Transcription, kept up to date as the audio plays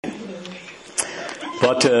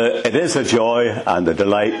But it is a joy and a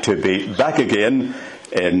delight to be back again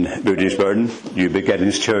in Moodiesburn, New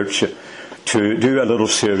Beginnings Church, to do a little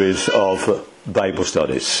series of Bible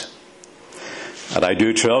studies. And I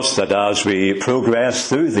do trust that as we progress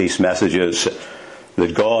through these messages,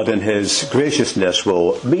 that God in His graciousness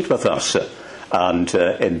will meet with us and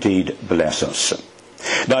indeed bless us.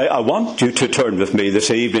 Now, I want you to turn with me this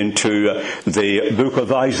evening to the book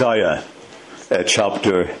of Isaiah,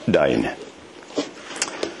 chapter 9.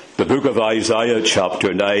 The book of Isaiah,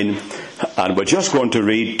 chapter 9, and we're just going to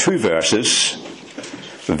read two verses,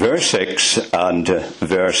 verse 6 and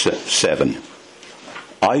verse 7.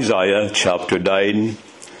 Isaiah, chapter 9,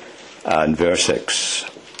 and verse 6.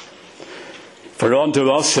 For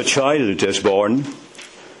unto us a child is born,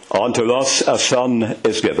 unto us a son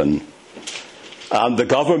is given, and the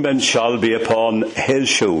government shall be upon his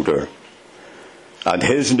shoulder, and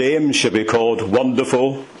his name shall be called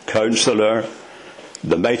Wonderful, Counselor,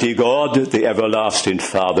 the Mighty God, the Everlasting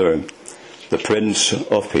Father, the Prince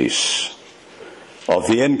of Peace. Of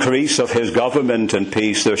the increase of his government and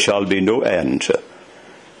peace there shall be no end,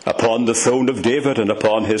 upon the throne of David and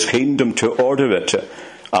upon his kingdom, to order it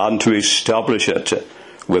and to establish it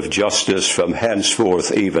with justice from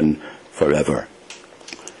henceforth even forever.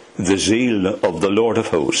 The zeal of the Lord of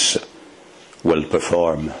hosts will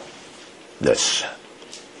perform this.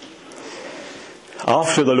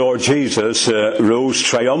 After the Lord Jesus rose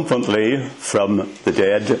triumphantly from the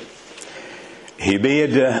dead, he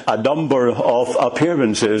made a number of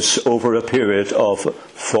appearances over a period of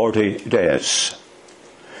 40 days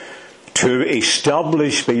to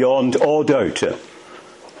establish beyond all doubt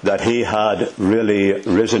that he had really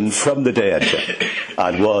risen from the dead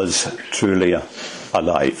and was truly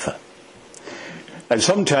alive. And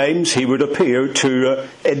sometimes he would appear to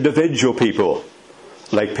individual people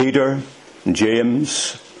like Peter,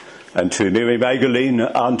 James, and to Mary Magdalene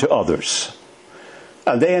and to others.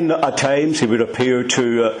 And then at times he would appear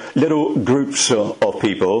to little groups of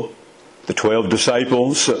people, the 12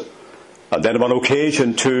 disciples, and then on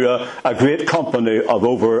occasion to a great company of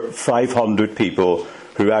over 500 people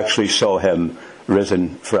who actually saw him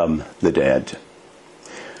risen from the dead.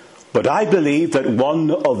 But I believe that one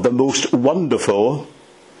of the most wonderful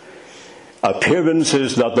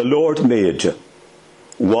appearances that the Lord made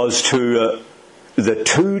was to the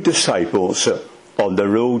two disciples on the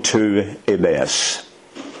road to Emmaus.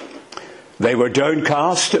 They were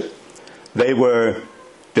downcast, they were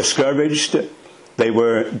discouraged, they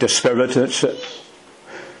were dispirited.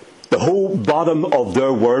 The whole bottom of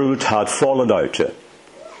their world had fallen out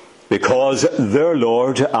because their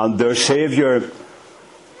Lord and their Saviour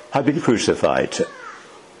had been crucified,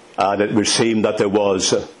 and it would seem that there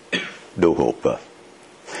was no hope.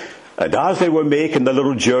 And as they were making the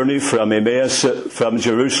little journey from Emmaus, from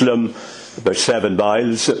Jerusalem, about 7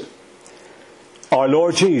 miles, our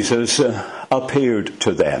Lord Jesus appeared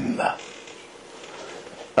to them.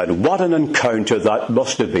 And what an encounter that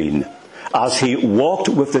must have been as he walked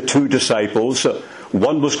with the two disciples.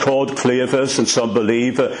 One was called Cleophas, and some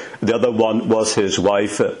believe the other one was his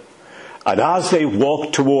wife. And as they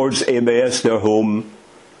walked towards Emmaus, their home,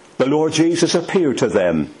 the Lord Jesus appeared to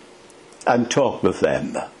them and talked with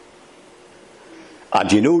them. And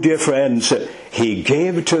you know, dear friends, he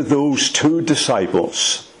gave to those two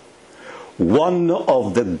disciples one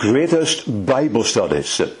of the greatest Bible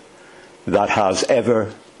studies that has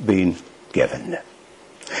ever been given.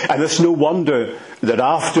 And it's no wonder that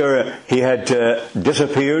after he had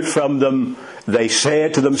disappeared from them, they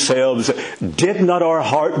said to themselves, "Did not our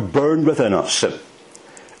heart burn within us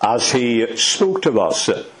as he spoke to us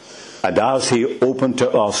and as he opened to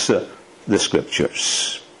us the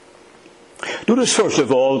Scriptures?" Notice first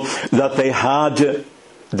of all that they had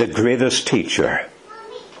the greatest teacher.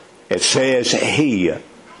 It says he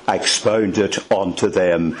expounded unto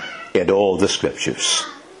them in all the Scriptures.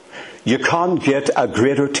 You can't get a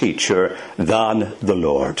greater teacher than the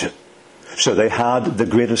Lord. So they had the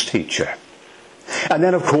greatest teacher. And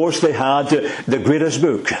then of course they had the greatest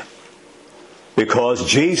book. Because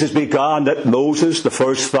Jesus began at Moses, the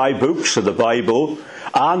first 5 books of the Bible,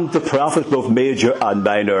 and the prophets, both major and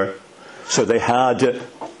minor. So they had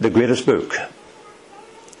the greatest book.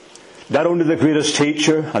 Not only the greatest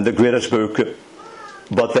teacher and the greatest book,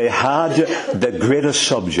 but they had the greatest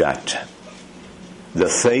subject. The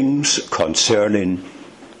things concerning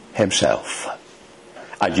himself.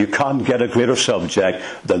 And you can't get a greater subject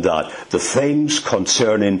than that. The things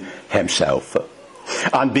concerning himself.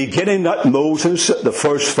 And beginning at Moses, the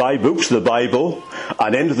first 5 books of the Bible,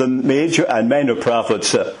 and into the major and minor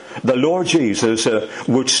prophets, the Lord Jesus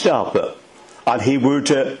would stop and he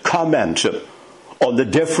would comment on the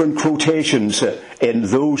different quotations in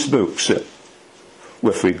those books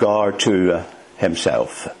with regard to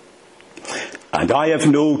himself. And I have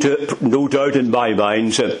no doubt in my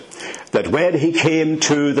mind that when he came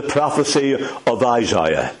to the prophecy of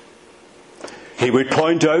Isaiah, he would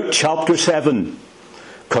point out chapter 7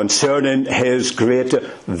 concerning his great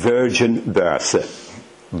virgin birth,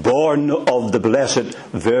 born of the blessed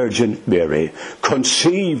Virgin Mary,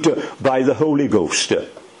 conceived by the Holy Ghost,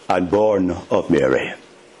 and born of Mary.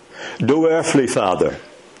 No earthly father,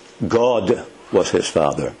 God was his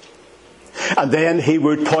father. And then he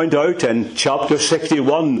would point out in chapter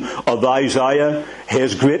 61 of Isaiah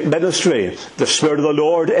his great ministry. The Spirit of the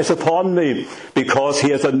Lord is upon me, because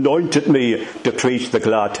he has anointed me to preach the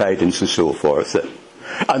glad tidings and so forth.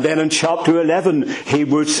 And then in chapter 11 he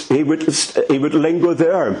would linger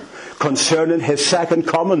there concerning his second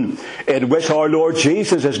coming, in which our Lord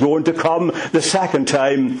Jesus is going to come the second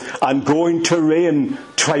time and going to reign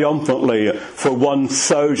triumphantly for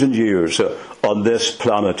 1,000 years on this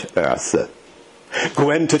planet Earth. Go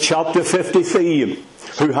into chapter 53,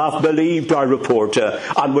 who hath believed our report,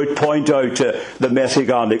 and would point out the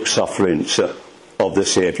messianic sufferings of the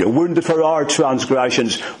Saviour, wounded for our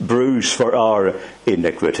transgressions, bruised for our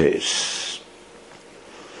iniquities.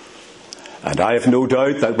 And I have no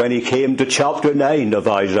doubt that when he came to chapter 9 of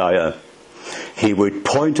Isaiah, he would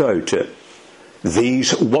point out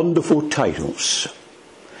these wonderful titles.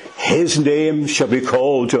 His name shall be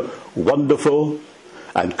called Wonderful,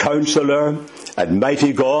 and Counselor, and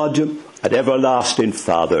Mighty God, and Everlasting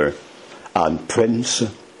Father, and Prince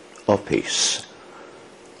of Peace.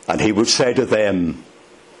 And he would say to them,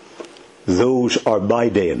 those are my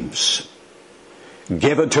names,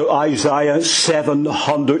 given to Isaiah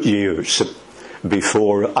 700 years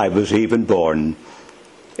before I was even born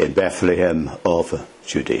in Bethlehem of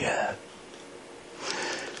Judea.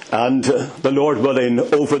 And the Lord willing,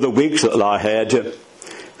 over the weeks that lie ahead,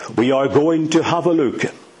 we are going to have a look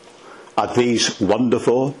at these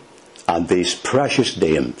wonderful and these precious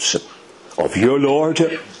names of your Lord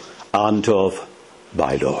and of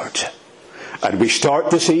my Lord. And we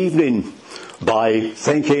start this evening by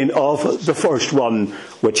thinking of the first one,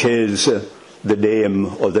 which is the name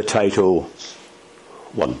or the title,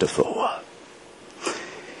 Wonderful.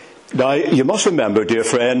 Now, you must remember, dear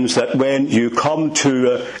friends, that when you come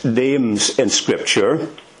to names in Scripture,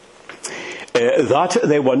 that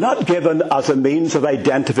they were not given as a means of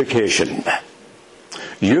identification.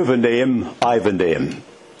 You have a name, I have a name.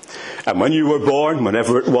 And when you were born,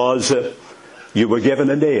 whenever it was, you were given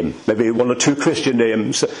a name, maybe one or two Christian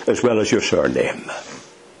names, as well as your surname.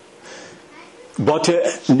 But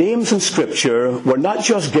names in Scripture were not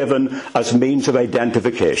just given as means of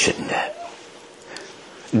identification.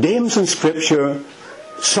 Names in Scripture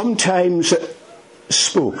sometimes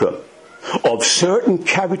spoke of certain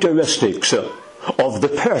characteristics of the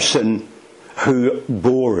person who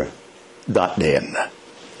bore that name.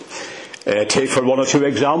 Take for one or two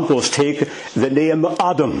examples, take the name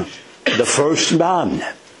Adam, the first man.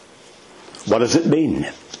 What does it mean?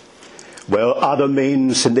 Well, Adam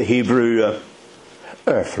means in the Hebrew,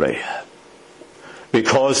 earthly.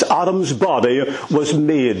 Because Adam's body was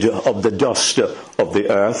made of the dust of the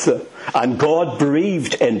earth, and God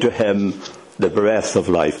breathed into him the breath of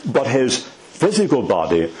life. But his physical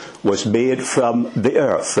body was made from the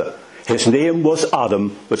earth. His name was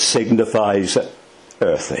Adam, which signifies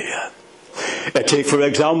earthly. Take, for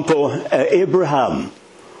example, Abraham.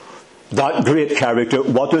 That great character.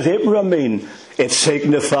 What does Abraham mean? It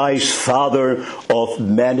signifies father of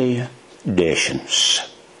many nations.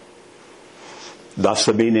 That's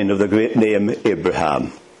the meaning of the great name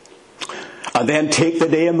Abraham. And then take the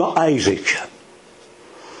name Isaac.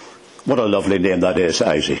 What a lovely name that is,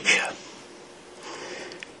 Isaac.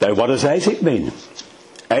 Now, what does Isaac mean?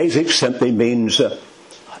 Isaac simply means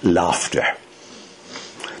laughter.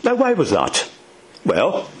 Now, why was that?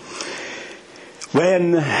 Well,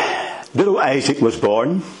 when little Isaac was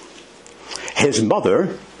born, his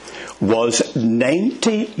mother was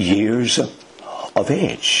 90 years of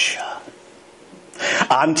age.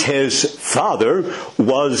 And his father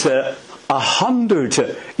was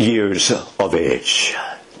 100 years of age.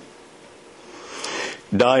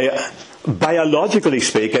 Now, biologically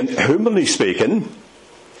speaking, humanly speaking,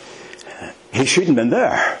 he shouldn't have been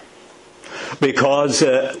there. Because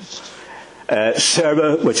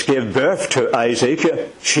Sarah, which gave birth to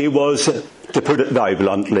Isaac, she was, to put it very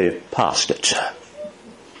bluntly, past it.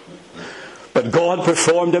 But God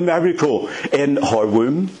performed a miracle in her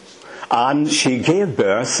womb, and she gave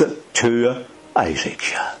birth to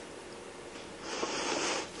Isaac.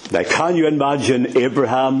 Now, can you imagine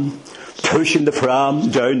Abraham pushing the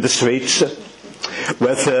pram down the streets,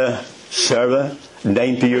 with Sarah,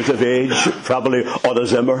 90 years of age, probably on a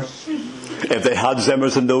Zimmer, if they had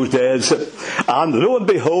Zimmers in those days. And lo and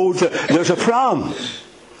behold, there's a pram.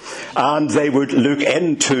 And they would look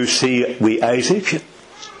in to see wee Isaac.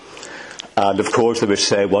 And of course they would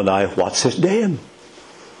say, well now, what's his name?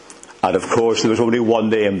 And of course there was only one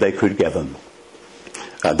name they could give him.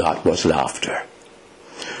 And that was Laughter.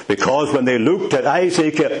 Because when they looked at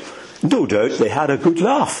Isaac, no doubt they had a good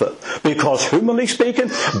laugh. Because humanly speaking,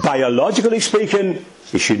 biologically speaking,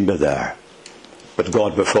 he shouldn't be there. But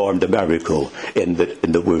God performed a miracle in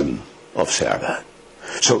the womb of Sarah.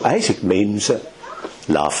 So Isaac means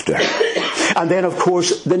laughter. And then of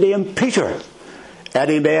course the name Peter.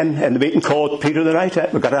 Any men in the meeting called Peter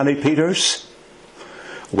tonight? We got any Peters?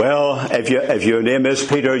 Well, if your name is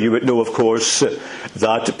Peter, you would know, of course,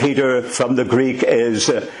 that Peter from the Greek is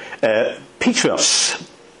Petros.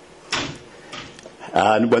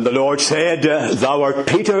 And when the Lord said, thou art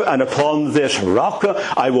Peter, and upon this rock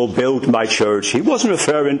I will build my church, he wasn't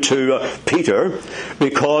referring to Peter,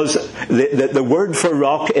 because the word for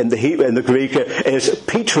rock in the Greek is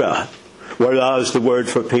Petra, whereas the word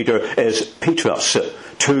for Peter is Petros,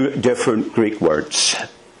 two different Greek words.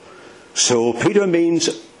 So Peter means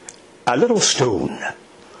a little stone.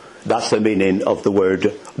 That's the meaning of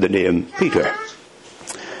the name Peter.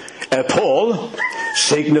 Paul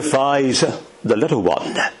signifies the little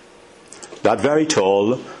one. Not very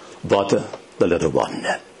tall, but the little one.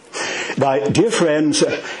 Now, dear friends,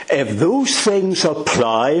 if those things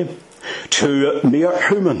apply to mere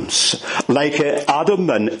humans, like Adam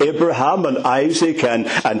and Abraham and Isaac and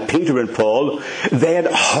Peter and Paul, then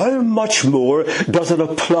how much more does it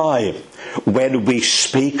apply when we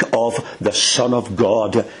speak of the Son of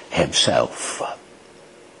God himself?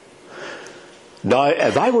 Now,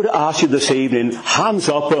 if I were to ask you this evening, hands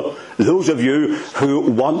up, those of you who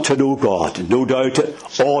want to know God, no doubt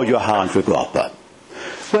all your hands would go up.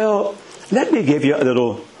 Well, let me give you a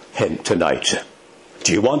little hint tonight.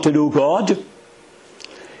 Do you want to know God?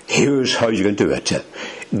 Here's how you can do it.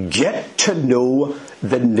 Get to know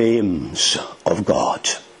the names of God,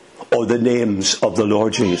 or the names of the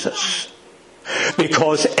Lord Jesus.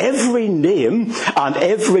 Because every name and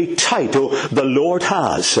every title the Lord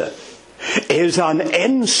has is an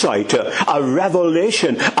insight, a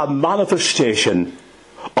revelation, a manifestation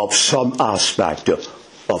of some aspect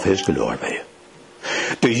of his glory.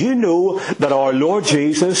 Do you know that our Lord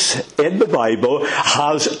Jesus in the Bible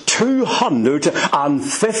has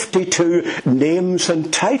 252 names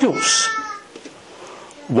and titles?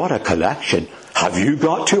 What a collection. Have you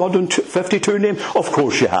got 252 names? Of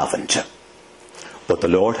course you haven't. But the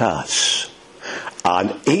Lord has.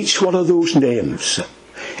 And each one of those names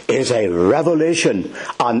is a revelation,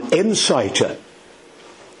 an insight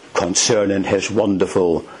concerning his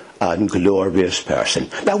wonderful and glorious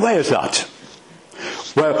person. Now, why is that?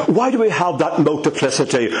 Well, why do we have that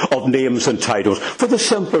multiplicity of names and titles? For the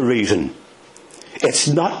simple reason, it's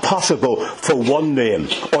not possible for one name,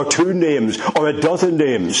 or two names, or a dozen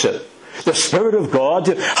names. The Spirit of God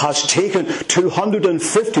has taken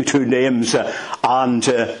 252 names and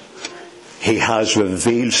he has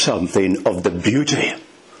revealed something of the beauty,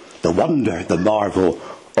 the wonder, the marvel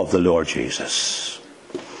of the Lord Jesus.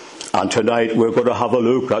 And tonight we're going to have a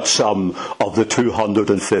look at some of the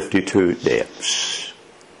 252 names.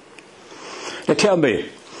 Now tell me,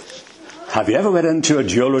 have you ever went into a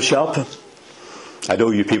jeweler shop? I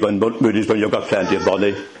know you people in Moody's, but you've got plenty of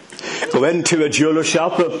money. Go into a jeweler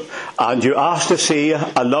shop and you ask to see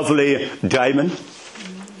a lovely diamond.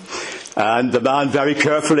 And the man very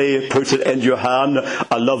carefully puts it in your hand,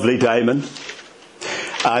 a lovely diamond.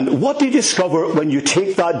 And what do you discover when you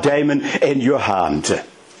take that diamond in your hand?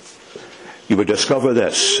 You will discover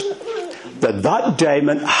this, that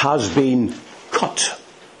diamond has been cut.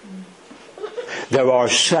 There are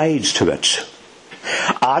sides to it.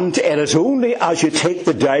 And it is only as you take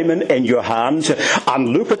the diamond in your hand and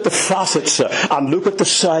look at the facets and look at the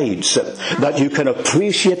sides that you can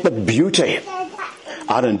appreciate the beauty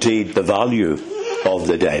and indeed the value of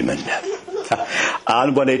the diamond.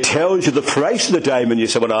 And when he tells you the price of the diamond, you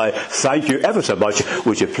say, well, I thank you ever so much.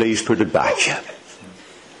 Would you please put it back?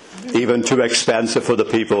 Even too expensive for the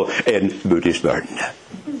people in Moody's Burton.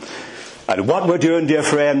 And what we're doing, dear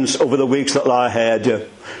friends, over the weeks that lie ahead,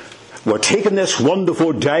 we're taking this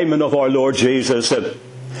wonderful diamond of our Lord Jesus,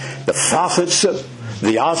 the facets,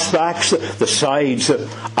 the aspects, the sides,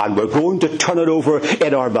 and we're going to turn it over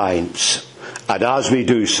in our minds. And as we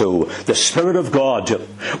do so, the Spirit of God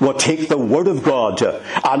will take the Word of God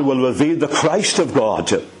and will reveal the Christ of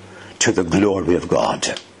God to the glory of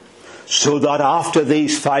God. So that after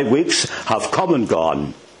these 5 weeks have come and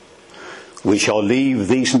gone, we shall leave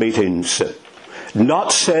these meetings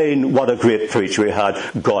not saying what a great preacher we had,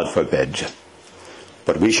 God forbid.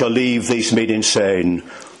 But we shall leave these meetings saying,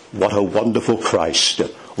 what a wonderful Christ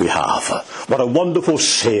we have. What a wonderful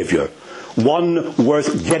Saviour. One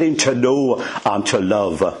worth getting to know and to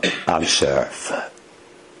love and serve.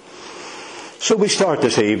 So we start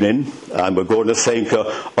this evening, and we're going to think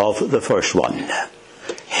of the first one.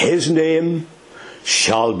 His name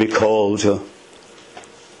shall be called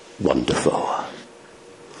Wonderful.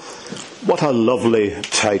 What a lovely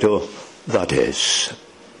title that is.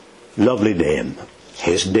 Lovely name.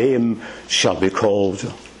 His name shall be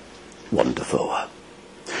called Wonderful.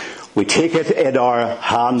 We take it in our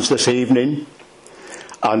hands this evening,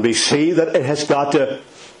 and we see that it has got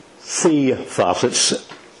three facets,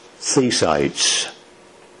 three sides.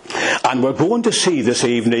 And we're going to see this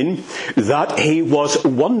evening that he was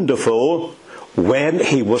wonderful when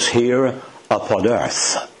he was here upon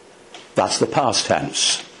earth. That's the past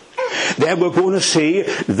tense. Then we're going to see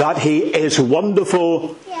that he is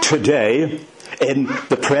wonderful today in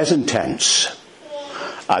the present tense.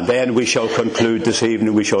 And then we shall conclude this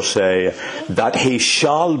evening, we shall say that he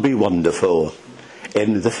shall be wonderful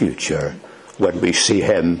in the future when we see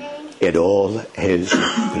him in all his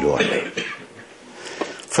glory.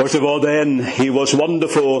 First of all then, he was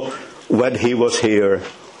wonderful when he was here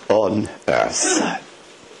on earth.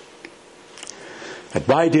 And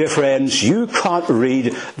my dear friends, you can't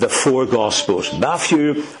read the four Gospels,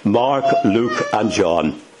 Matthew, Mark, Luke and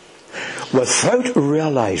John, without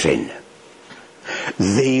realizing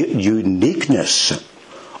the uniqueness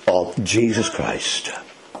of Jesus Christ.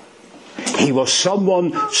 He was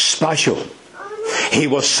someone special. He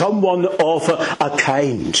was someone of a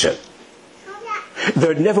kind.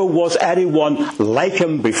 There never was anyone like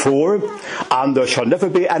him before, and there shall never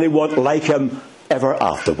be anyone like him ever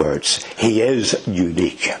afterwards. He is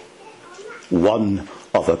unique. One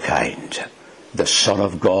of a kind. The Son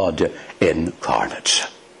of God incarnate.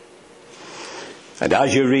 And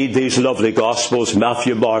as you read these lovely Gospels,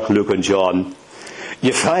 Matthew, Mark, Luke and John,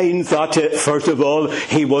 you find that, first of all,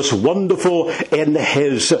 he was wonderful in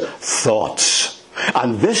his thoughts.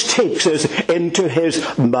 And this takes us into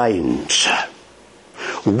his mind.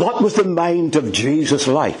 What was the mind of Jesus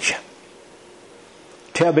like?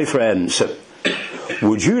 Tell me, friends,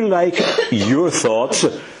 would you like your thoughts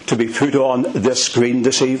to be put on this screen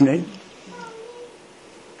this evening?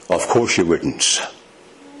 Of course you wouldn't.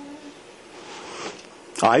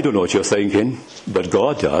 I don't know what you're thinking, but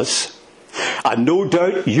God does. And no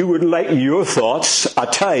doubt you wouldn't like your thoughts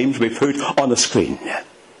at times be put on a screen.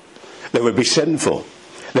 They would be sinful.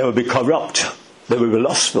 They would be corrupt. They would be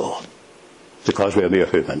lustful. Because we are mere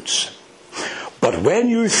humans. But when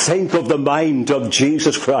you think of the mind of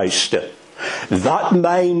Jesus Christ, that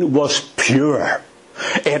mind was pure.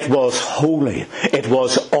 It was holy. It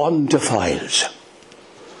was undefiled.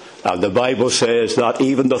 And the Bible says that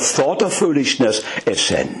even the thought of foolishness is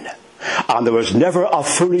sin. And there was never a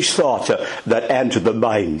foolish thought that entered the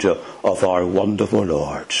mind of our wonderful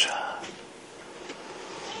Lord.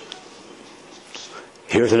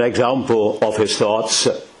 Here's an example of his thoughts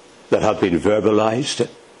that have been verbalized.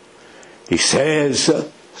 He says,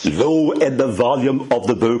 lo, in the volume of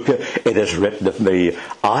the book it is written of me,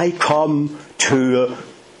 I come to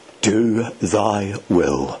do thy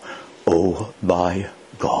will, O my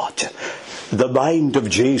God. The mind of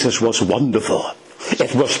Jesus was wonderful.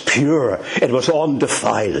 It was pure. It was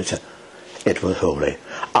undefiled. It was holy.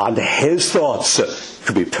 And his thoughts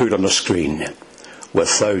could be put on a screen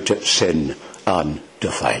without sin and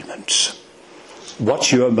defilements.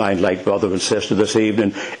 What's your mind like, brother and sister, this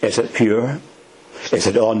evening? Is it pure? Is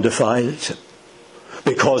it undefiled?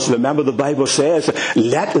 Because remember the Bible says,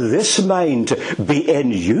 let this mind be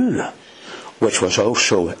in you, which was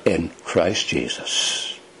also in Christ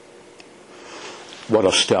Jesus. What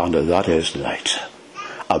a standard that is tonight.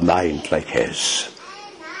 A mind like his.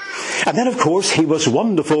 And then of course he was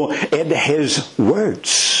wonderful in his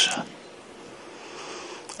words.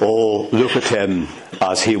 Oh, look at him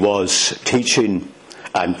as he was teaching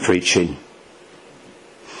and preaching.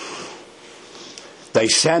 They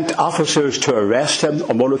sent officers to arrest him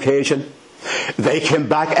on one occasion. They came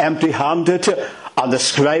back empty-handed, and the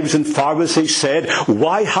scribes and Pharisees said,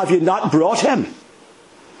 why have you not brought him?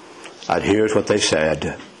 And here's what they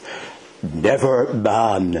said. Never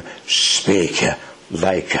man spake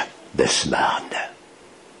like this man.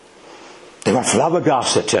 They were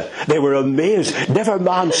flabbergasted. They were amazed. Never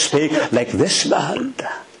man spake like this man.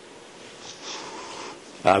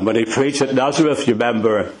 And when he preached at Nazareth, you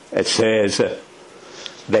remember, it says,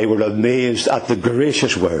 they were amazed at the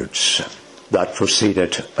gracious words that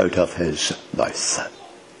proceeded out of his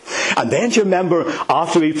mouth. And then do you remember,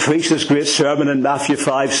 after he preached his great sermon in Matthew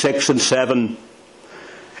 5, 6 and 7,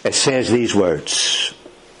 it says these words: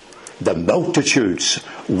 the multitudes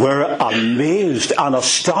were amazed and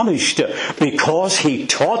astonished because he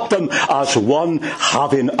taught them as one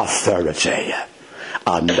having authority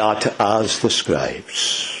and not as the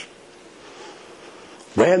scribes.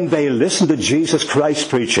 When they listened to Jesus Christ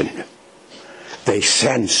preaching, they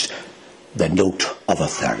sensed the note of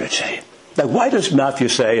authority. Now, why does Matthew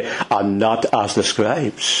say, and not as the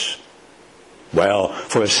scribes? Well,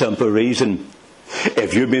 for a simple reason.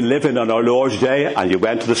 If you've been living on our Lord's Day and you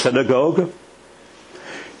went to the synagogue,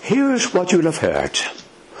 here's what you'll have heard.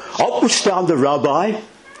 Up would stand the rabbi,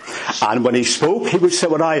 and when he spoke, he would say,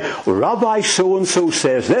 Rabbi so-and-so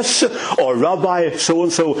says this, or Rabbi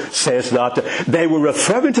so-and-so says that. They were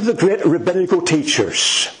referring to the great rabbinical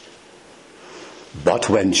teachers. But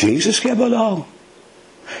when Jesus came along,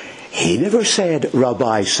 he never said,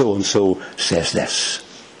 Rabbi so-and-so says this.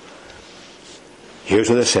 Here's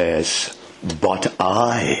what it says: but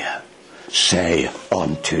I say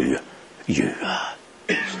unto you.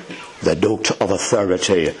 The note of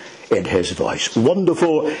authority in his voice.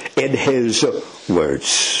 Wonderful in his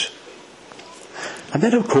words. And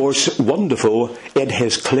then, of course, wonderful in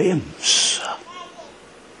his claims.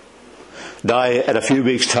 Now, in a few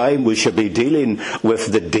weeks' time, we shall be dealing with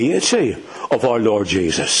the deity of our Lord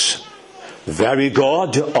Jesus. Very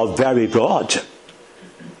God of very God.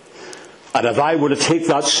 And if I were to take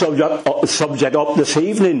that subject up this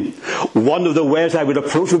evening, one of the ways I would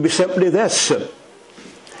approach would be simply this: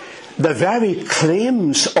 the very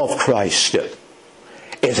claims of Christ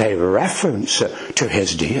is a reference to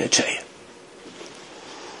his deity.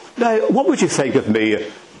 Now, what would you think of me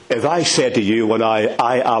if I said to you when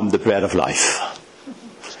I am the bread of life?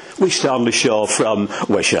 We Stanley Shaw from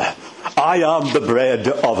Wisha. I am the bread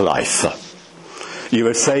of life. You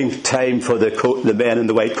would think time for the men in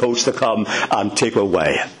the white coats to come and take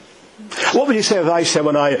away. What would you say if I said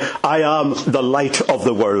when I am the light of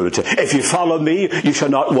the world? If you follow me, you shall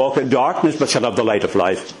not walk in darkness, but shall have the light of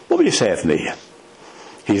life. What would you say of me?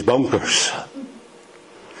 He's bonkers.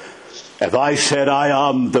 If I said I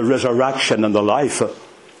am the resurrection and the life,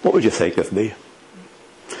 what would you think of me?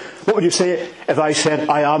 What would you say if I said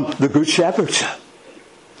I am the good shepherd?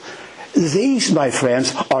 These, my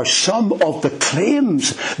friends, are some of the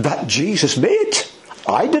claims that Jesus made.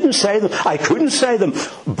 I didn't say them. I couldn't say them.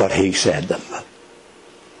 But he said them.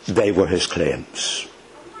 They were his claims.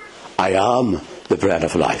 I am the bread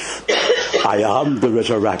of life. I am the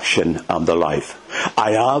resurrection and the life.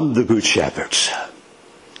 I am the good shepherd.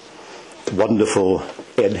 Wonderful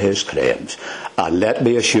in his claims. And let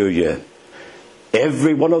me assure you,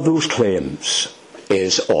 every one of those claims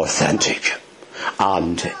is authentic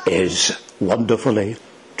and is wonderfully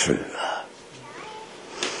true.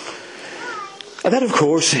 And then, of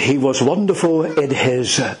course, he was wonderful in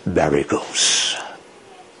his miracles.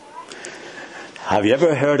 Have you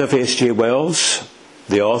ever heard of H.G. Wells,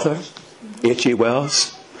 the author? H.G.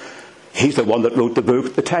 Wells? He's the one that wrote the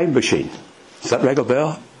book, The Time Machine. Does that ring a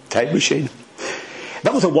bell? Time Machine.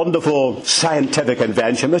 That was a wonderful scientific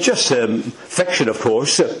invention. It's just fiction, of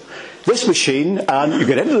course. This machine, and you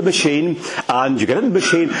get into the machine, and you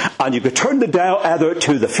could turn the dial either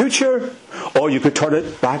to the future, or you could turn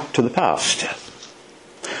it back to the past.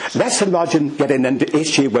 Let's imagine getting into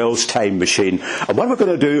H.G. Wells' time machine. And what we're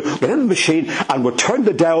going to do, we're in the machine, and we'll turn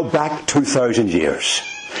the dial back 2,000 years.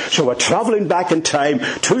 So we're travelling back in time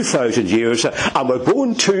 2,000 years, and we're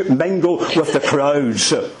going to mingle with the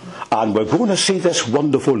crowds. And we're going to see this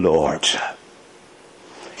wonderful Lord.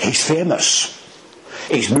 He's famous.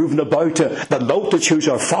 He's moving about. The multitudes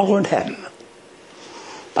are following him.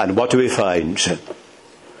 And what do we find?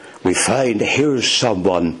 We find here's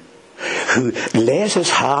someone who lays his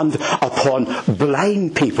hand upon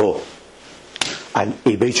blind people, and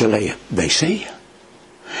immediately they see.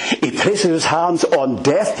 He places his hands on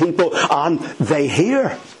deaf people, and they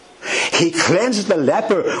hear. He cleanses the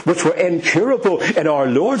leper, which were incurable in our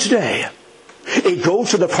Lord's day. He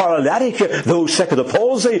goes to the paralytic, those sick of the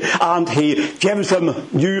palsy, and he gives them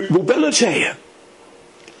new mobility.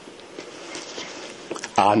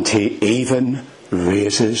 And he even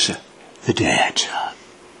raises the dead.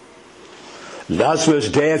 Lazarus,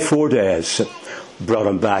 dead 4 days, brought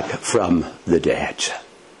him back from the dead.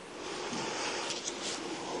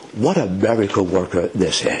 What a miracle worker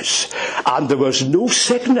this is. And there was no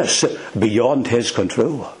sickness beyond his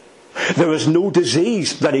control. There was no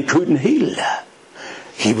disease that he couldn't heal.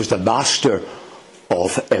 He was the master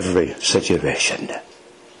of every situation.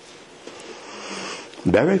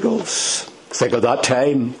 Miracles. Think of that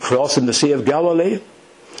time crossing the Sea of Galilee.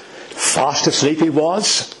 Fast asleep he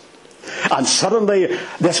was. And suddenly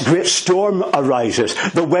this great storm arises.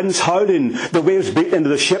 The wind's howling, the waves beat into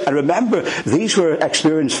the ship. And remember, these were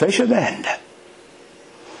experienced fishermen.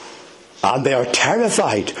 And they are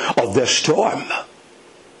terrified of this storm.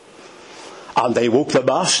 And they woke the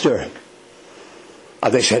master.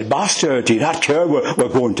 And they said, "Master, do you not care? We're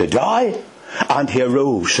going to die." And he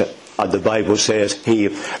arose. And the Bible says he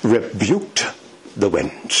rebuked the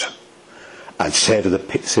winds and said to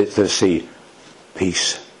the sea,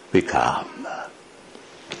 "Peace, be calm."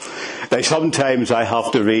 Now sometimes I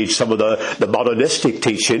have to read some of the modernistic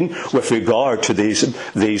teaching with regard to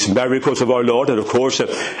these miracles of our Lord. And of course,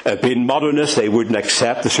 being modernist, they wouldn't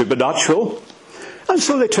accept the supernatural. And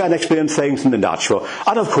so they try and explain things in the natural.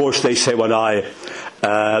 And of course they say,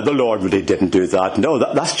 the Lord really didn't do that. No,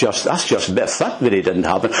 that's just myth. That really didn't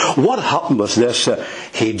happen. What happened was this.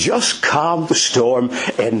 He just calmed the storm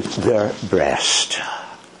in their breast.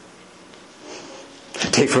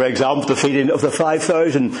 Take, for example, the feeding of the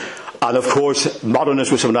 5,000. And of course,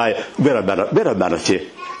 modernists would say, wait a minute.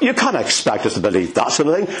 You can't expect us to believe that sort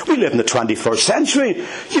of thing. We live in the 21st century.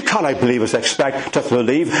 You can't expect us to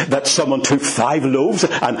believe that someone took 5 loaves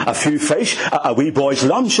and a few fish, a wee boy's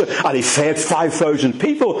lunch, and he fed 5,000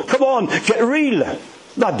 people. Come on, get real.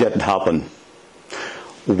 That didn't happen.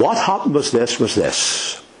 What happened was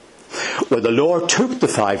this. When the Lord took the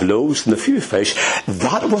 5 loaves and the few fish,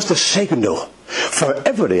 that was the signal for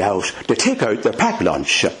everybody else to take out their packed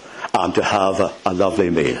lunch and to have a lovely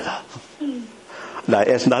meal. Now,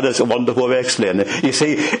 isn't that a wonderful way of explaining it? You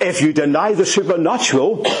see, if you deny the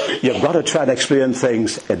supernatural, you've got to try and explain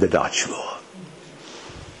things in the natural.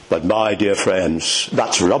 But my dear friends,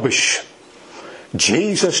 that's rubbish.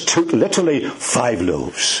 Jesus took literally 5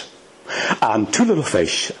 loaves and 2 little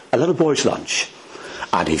fish, a little boy's lunch,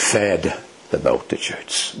 and he fed the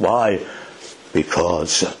multitudes. Why?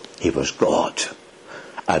 Because he was God,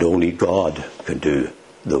 and only God can do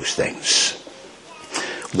those things.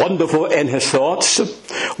 Wonderful in his thoughts,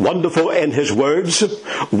 wonderful in his words,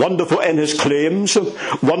 wonderful in his claims,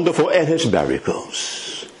 wonderful in his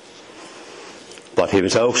miracles. But he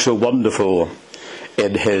was also wonderful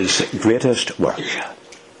in his greatest work.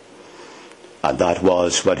 And that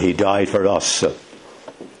was when he died for us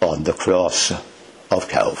on the cross of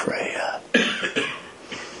Calvary.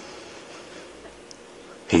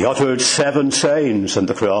 He uttered 7 sayings on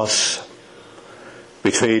the cross.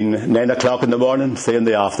 Between 9 o'clock in the morning, 3 in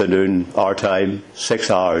the afternoon, our time, 6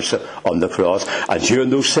 hours on the cross. And during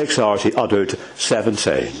those 6 hours he uttered 7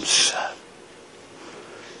 sayings.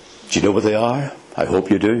 Do you know what they are? I hope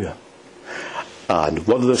you do. And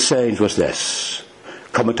one of the sayings was this,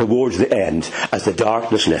 coming towards the end, as the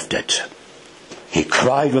darkness lifted. He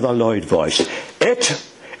cried with a loud voice, "It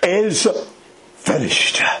is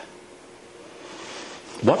finished."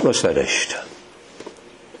 What was finished?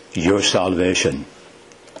 Your salvation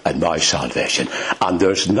and my salvation. And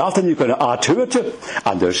there's nothing you can add to it,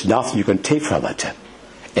 and there's nothing you can take from it.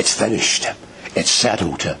 It's finished. It's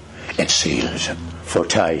settled. It's sealed for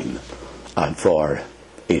time and for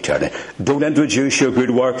eternity. Don't introduce your good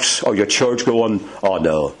works or your church going, "Oh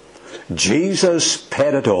no." Jesus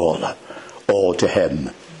paid it all. All to him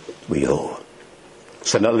we owe.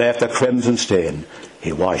 Sin that left a crimson stain,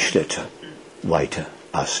 he washed it white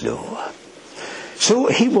as snow. So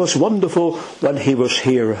he was wonderful when he was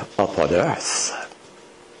here upon earth.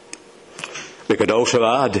 We could also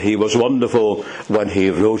add he was wonderful when he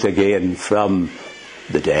rose again from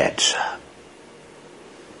the dead.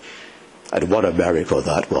 And what a miracle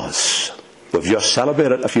that was. We've just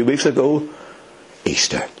celebrated a few weeks ago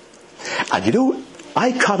Easter. And you know,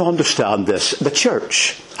 I can't understand this. The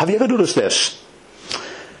church, have you ever noticed this?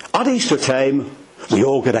 At Easter time, we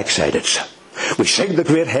all get excited. We sing the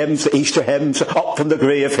great hymns, the Easter hymns, Up from the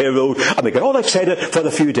Grave He Rode, and we get all excited for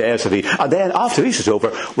the few days of Easter. And then after Easter's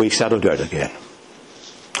over, we settle down again.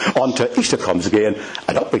 Until Easter comes again,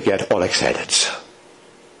 and up we get all excited.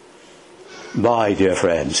 My dear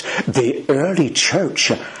friends, the early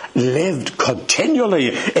church lived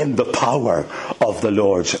continually in the power of the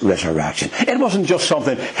Lord's resurrection. It wasn't just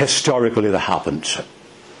something historically that happened.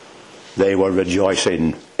 They were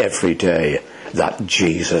rejoicing every day that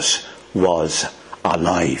Jesus was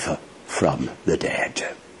alive from the dead.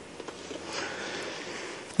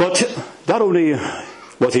 But not only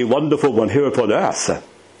was he wonderful when here upon earth,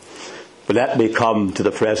 but let me come to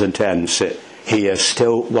the present tense. He is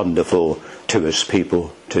still wonderful to his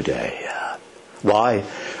people today. Why?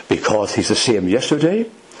 Because he's the same yesterday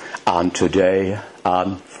and today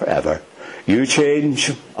and forever. You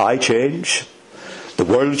change, I change. The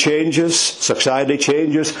world changes, society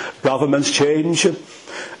changes, governments change.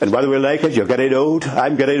 And whether we like it, you're getting old.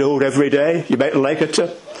 I'm getting old every day. You might like it.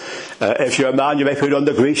 If you're a man, you may put on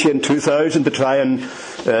the Grecian 2000 to try and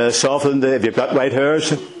soften if you've got white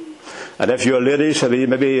hairs. And if you're ladies,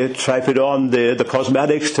 maybe try put on the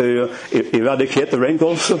cosmetics to eradicate the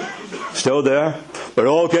wrinkles. Still there. We're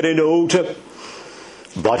all getting old.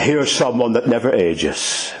 But here's someone that never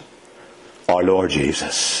ages. Our Lord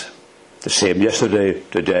Jesus. The same yesterday,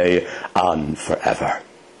 today, and forever.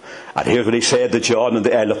 And here's what he said to John in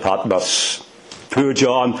the Isle of Patmos. Poor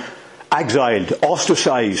John, exiled,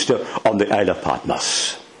 ostracized on the Isle of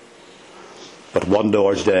Patmos. But one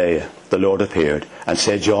Lord's day, the Lord appeared and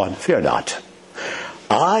said, John, fear not.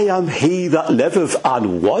 I am he that liveth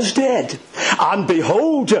and was dead. And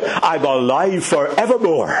behold, I'm alive for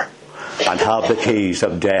evermore. And have the keys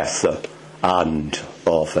of death and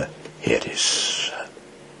of Hades.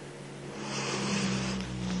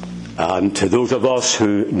 And to those of us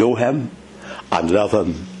who know him and love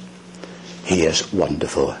him, he is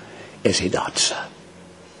wonderful. Is he not?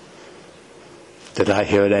 Did I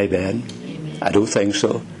hear an amen? Amen? I don't think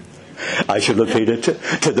so. I should repeat it.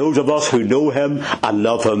 To those of us who know him and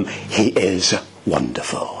love him, he is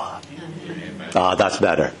wonderful. Amen. That's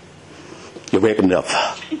better. You're waking up.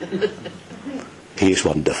 He is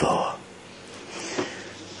wonderful.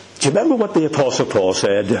 Do you remember what the Apostle Paul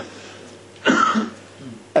said?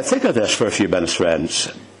 Think of this for a few minutes,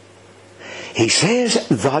 friends. He says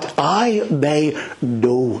that I may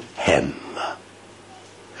know him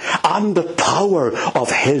and the power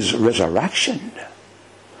of his resurrection.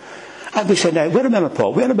 And we say, now, wait a minute,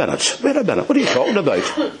 Paul, wait a minute. What are you talking about?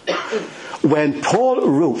 When Paul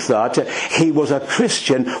wrote that, he was a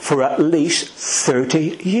Christian for at least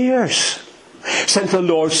 30 years. Since the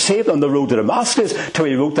Lord saved on the road to Damascus, till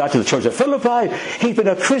he wrote that to the church of Philippi, he'd been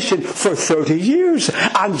a Christian for 30 years.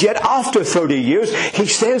 And yet after 30 years, he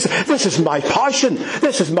says, this is my passion,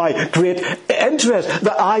 this is my great interest,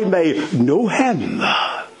 that I may know him.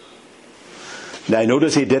 Now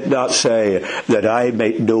notice he did not say, that I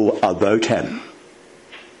may know about him.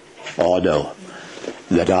 Oh no,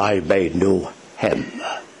 that I may know him.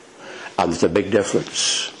 And there's a big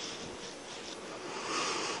difference.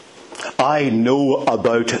 I know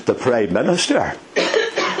about the Prime Minister.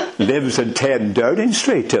 Lives in 10 Downing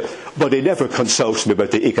Street. But he never consults me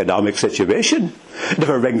about the economic situation.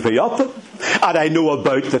 Never rings me up. And I know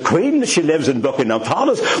about the Queen. She lives in Buckingham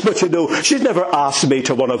Palace. But you know, she's never asked me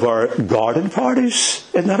to one of our garden parties.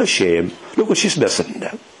 Isn't that a shame? Look what she's missing.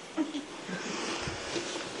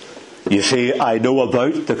 You see, I know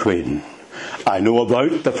about the Queen. I know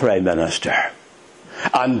about the Prime Minister.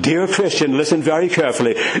 And dear Christian, listen very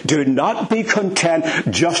carefully. Do not be content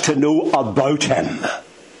just to know about him.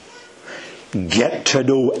 Get to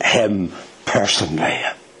know him personally.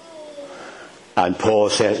 And Paul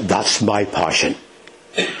says, that's my passion.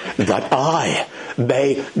 That I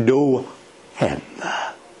may know him.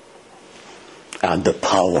 And the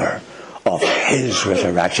power of his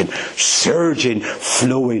resurrection surging,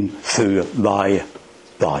 flowing through my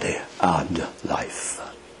body and life.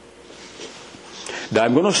 Now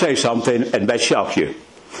I'm going to say something and may shock you.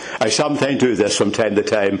 I sometimes do this from time to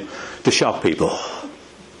time to shock people.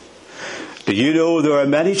 Do you know there are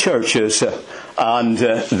many churches and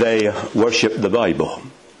they worship the Bible?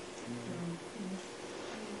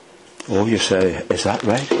 Oh, you say, is that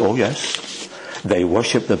right? Oh, yes. They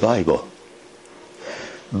worship the Bible.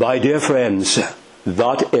 My dear friends,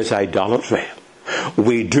 that is idolatry.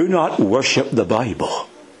 We do not worship the Bible.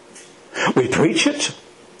 We preach it.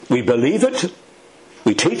 We believe it.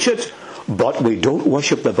 We teach it, but we don't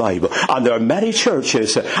worship the Bible. And there are many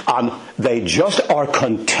churches, and they just are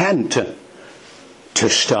content to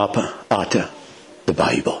stop at the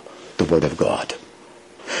Bible, the Word of God.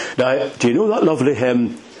 Now, do you know that lovely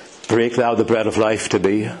hymn, Break Thou the Bread of Life to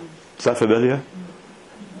Me? Is that familiar?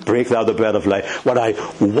 Break Thou the Bread of Life.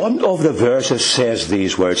 One of the verses says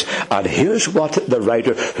these words, and here's what the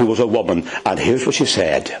writer, who was a woman, and here's what she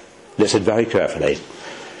said. Listen very carefully.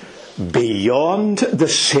 Beyond the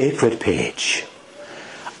sacred page,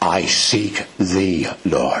 I seek Thee,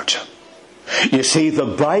 Lord. You see, the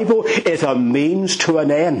Bible is a means to an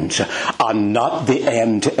end, and not the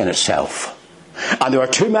end in itself. And there are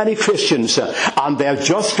too many Christians, and they've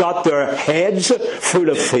just got their heads full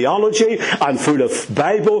of theology and full of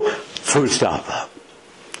Bible, full stop.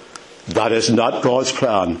 That is not God's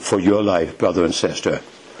plan for your life, brother and sister.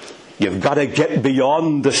 You've got to get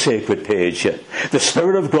beyond the sacred page. The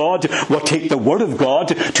Spirit of God will take the Word of God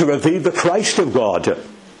to reveal the Christ of God.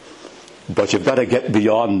 But you've got to get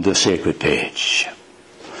beyond the sacred page.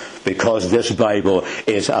 Because this Bible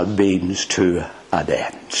is a means to an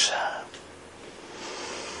end.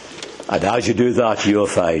 And as you do that, you'll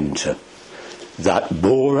find that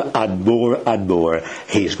more and more and more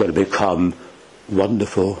he's going to become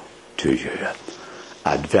wonderful to you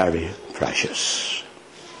and very precious.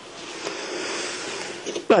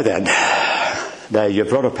 Now you've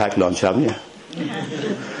brought a packed lunch, haven't you?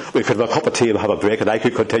 We could have a cup of tea and have a break, and I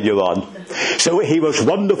could continue on. So he was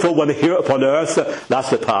wonderful when here upon earth. That's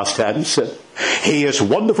the past tense. He is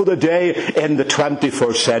wonderful today in the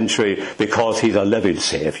 21st century because he's a living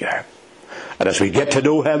Saviour. And as we get to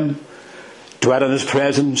know him, dwell in his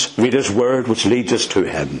presence, read his word which leads us to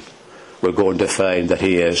him, we're going to find that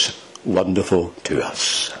he is wonderful to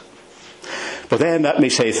us. But then let me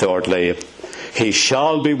say thirdly, he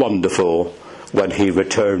shall be wonderful when he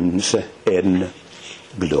returns in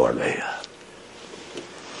glory.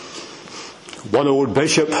 One old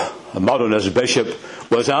bishop, a modernist bishop,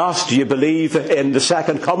 was asked, do you believe in the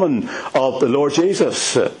second coming of the Lord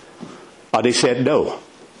Jesus? And he said no.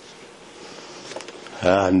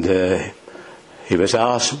 And he was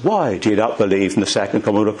asked, why do you not believe in the second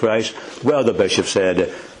coming of Christ? Well, the bishop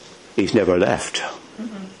said, he's never left.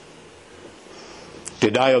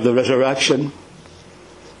 Denial of the resurrection,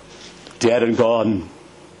 dead and gone.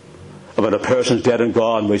 And when a person's dead and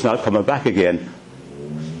gone, well, he's not coming back again.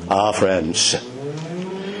 Ah, friends,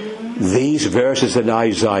 these verses in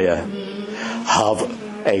Isaiah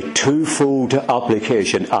have a twofold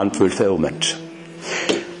application and fulfillment.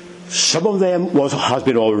 Some of them has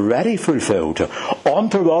been already fulfilled.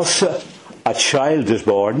 Unto us a child is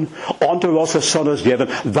born, unto us a son is given.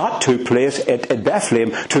 That took place in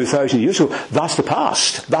Bethlehem 2,000 years ago. That's the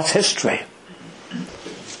past. That's history.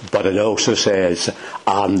 But it also says,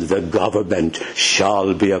 and the government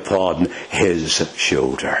shall be upon his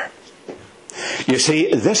shoulder. You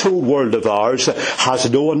see, this whole world of ours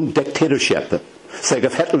has known dictatorship. Think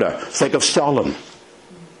of Hitler. Think of Stalin.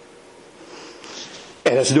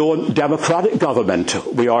 It has known democratic government.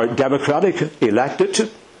 We are democratic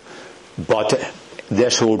elected, but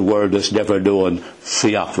this whole world has never known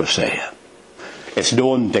theocracy. It's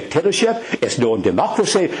known dictatorship, it's known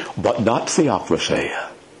democracy, but not theocracy.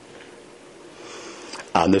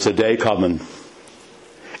 And there's a day coming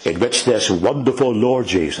in which this wonderful Lord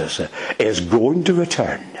Jesus is going to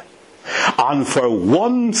return. And for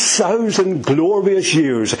 1,000 glorious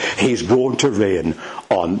years, he's going to reign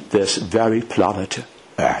on this very planet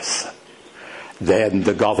Earth. Then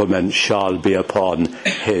the government shall be upon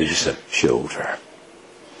his shoulder.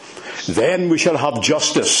 Then we shall have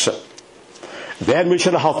justice. Then we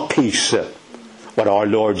shall have peace when our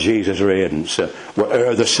Lord Jesus reigns,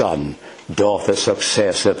 where'er the sun doth a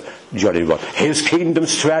successive journey run. His kingdom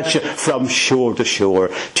stretch from shore to shore,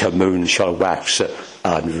 till moon shall wax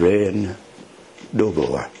and reign no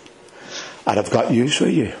more. And I've got news for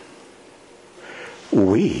you.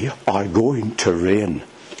 We are going to reign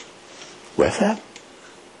with him.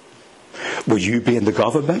 Will you be in the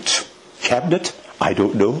government, cabinet? I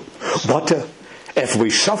don't know. But if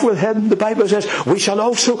we suffer with him, the Bible says, we shall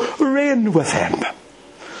also reign with him.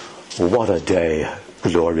 What a day,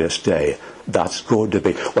 glorious day that's going to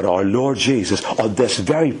be, when our Lord Jesus on this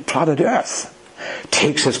very planet Earth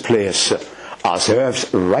takes his place as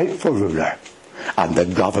Earth's rightful ruler and the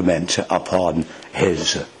government upon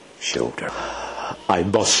his shoulder. I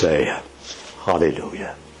must say,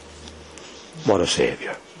 hallelujah. What a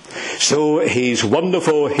Saviour. So he's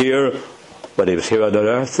wonderful here when he was here on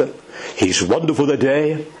earth. He's wonderful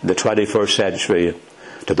today in the 21st century.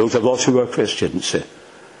 To those of us who are Christians,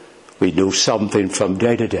 we know something from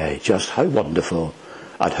day to day just how wonderful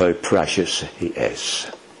and how precious he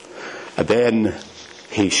is. And then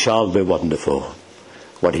he shall be wonderful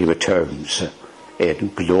when he returns in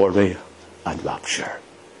glory and rapture.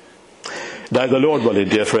 Now, the Lord willing,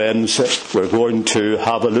 dear friends, we're going to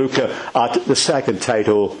have a look at the second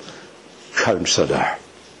title, Counselor.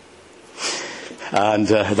 And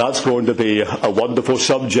that's going to be a wonderful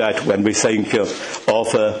subject when we think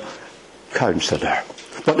of a counselor.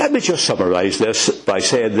 But let me just summarise this by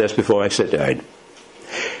saying this before I sit down.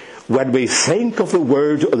 When we think of the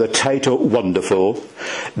word or the title wonderful,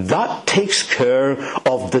 that takes care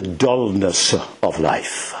of the dullness of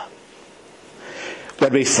life.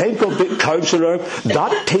 When we think of the counselor,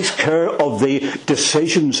 that takes care of the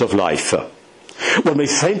decisions of life. When we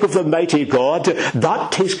think of the mighty God,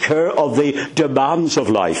 that takes care of the demands of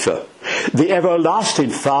life. The everlasting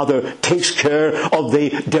Father takes care of the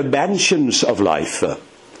dimensions of life.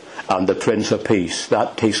 And the Prince of Peace,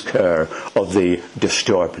 that takes care of the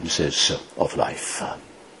disturbances of life.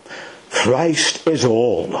 Christ is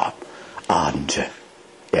all and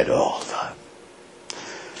in all.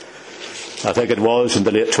 I think it was in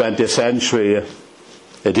the late 20th century,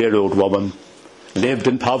 a dear old woman lived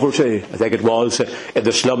in poverty. I think it was in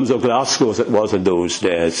the slums of Glasgow as it was in those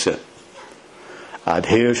days. And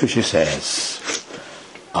here's what she says: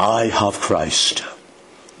 I have Christ,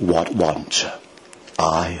 what want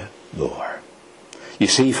I more? You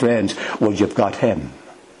see, friends, when you've got him,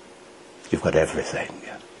 you've got everything.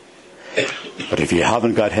 But if you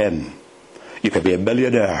haven't got him, you can be a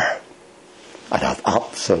millionaire and have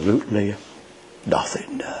absolutely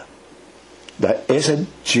nothing. Now, isn't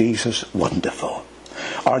Jesus wonderful?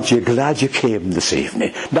 Aren't you glad you came this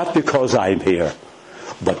evening? Not because I'm here,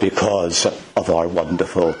 but because of our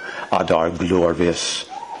wonderful and our glorious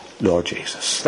Lord Jesus.